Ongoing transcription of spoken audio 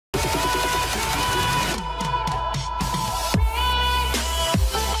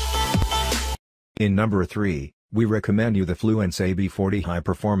In number 3, we recommend you the Fluence AB40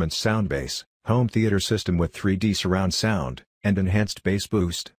 high-performance sound bass, home theater system with 3D surround sound, and enhanced bass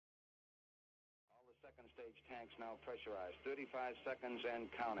boost. All the second stage tanks now pressurized. 35 seconds and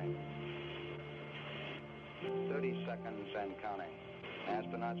counting. 30 seconds and counting.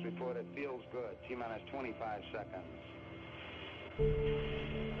 Astronauts report it feels good. T-minus 25 seconds.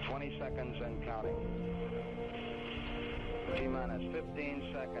 20 seconds and counting. T-minus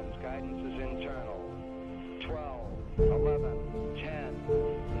 15 seconds. Guidance is internal. 12, 11, 10,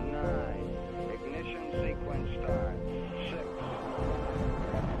 9. Ignition sequence start. 6.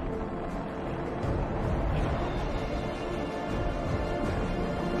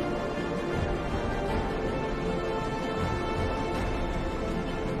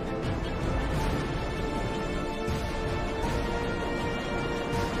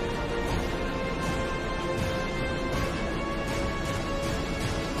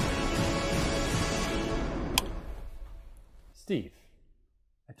 Steve,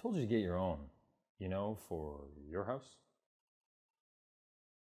 I told you to get your own, you know, for your house.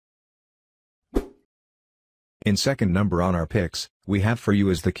 In second number on our picks, we have for you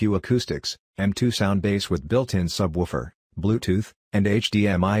is the Q Acoustics M2 sound bass with built-in subwoofer, Bluetooth, and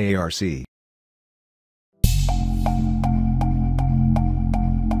HDMI ARC.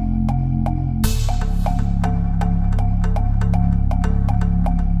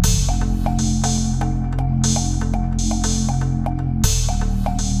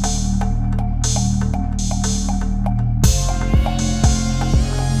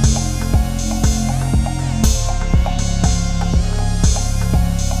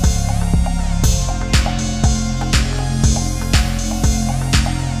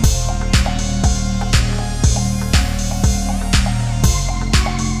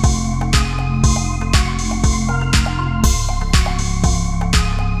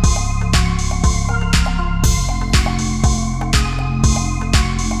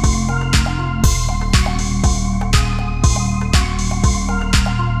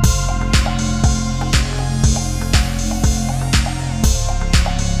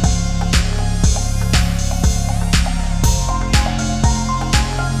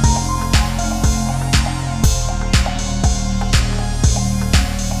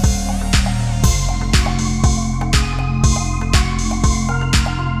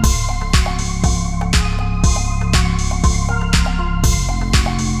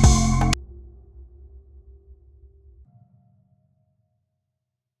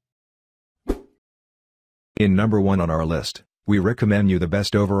 In number 1 on our list, we recommend you the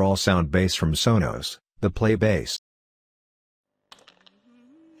best overall sound bass from Sonos, the Play Bass.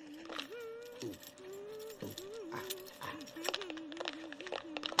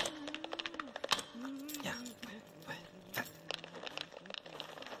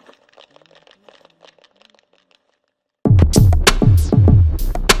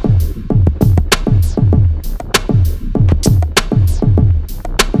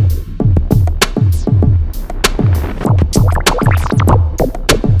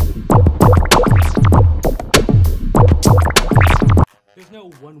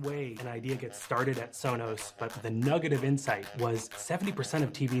 One way an idea gets started at Sonos, but the nugget of insight was 70%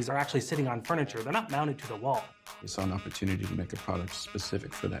 of TVs are actually sitting on furniture. They're not mounted to the wall. We saw an opportunity to make a product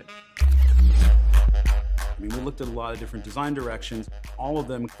specific for that. I mean, we looked at a lot of different design directions. All of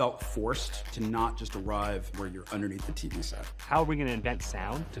them felt forced to not just arrive where you're underneath the TV set. How are we going to invent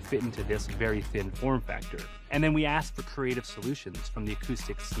sound to fit into this very thin form factor? And then we asked for creative solutions from the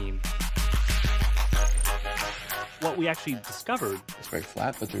acoustics team. What we actually discovered, It's very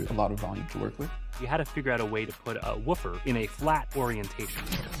flat, but there's a lot of volume to work with. we had to figure out a way to put a woofer in a flat orientation.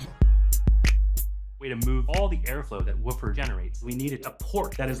 Way to move all the airflow that woofer generates. We needed a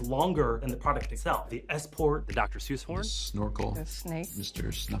port that is longer than the product itself. The S port, the Dr. Seuss horn, The snorkel, The snake. Mr.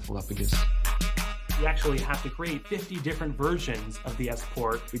 Snuffleupagus. we actually have to create 50 different versions of the S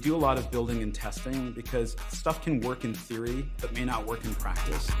port. We do a lot of building and testing because stuff can work in theory, but may not work in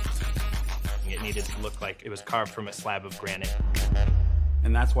practice. It needed to look like it was carved from a slab of granite.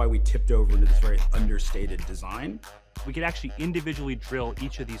 And that's why we tipped over into this very understated design. We could actually individually drill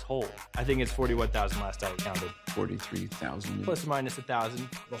each of these holes. I think it's 41,000 last I counted. 43,000. Plus or minus 1,000.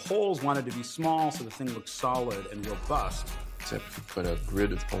 The holes wanted to be small so the thing looked solid and robust. Except if you put a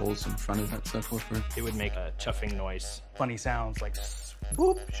grid of holes in front of that subwoofer. It would make a chuffing noise. Funny sounds like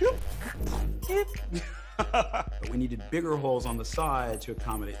boop, shoop, beep. But we needed bigger holes on the side to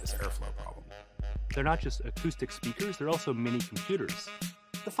accommodate this airflow problem. They're not just acoustic speakers, they're also mini computers.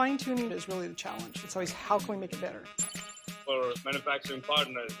 The fine-tuning is really the challenge. It's always, how can we make it better? For manufacturing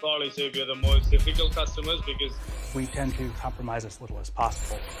partners, probably say we are the most difficult customers because We tend to compromise as little as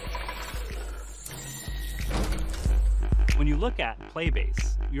possible. When you look at play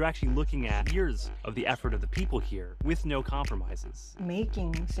bass, you're actually looking at years of the effort of the people here with no compromises.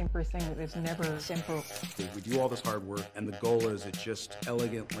 Making Semper thing that is never Semper. We do all this hard work, and the goal is it just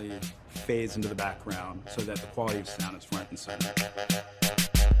elegantly fades into the background so that the quality of sound is front and center.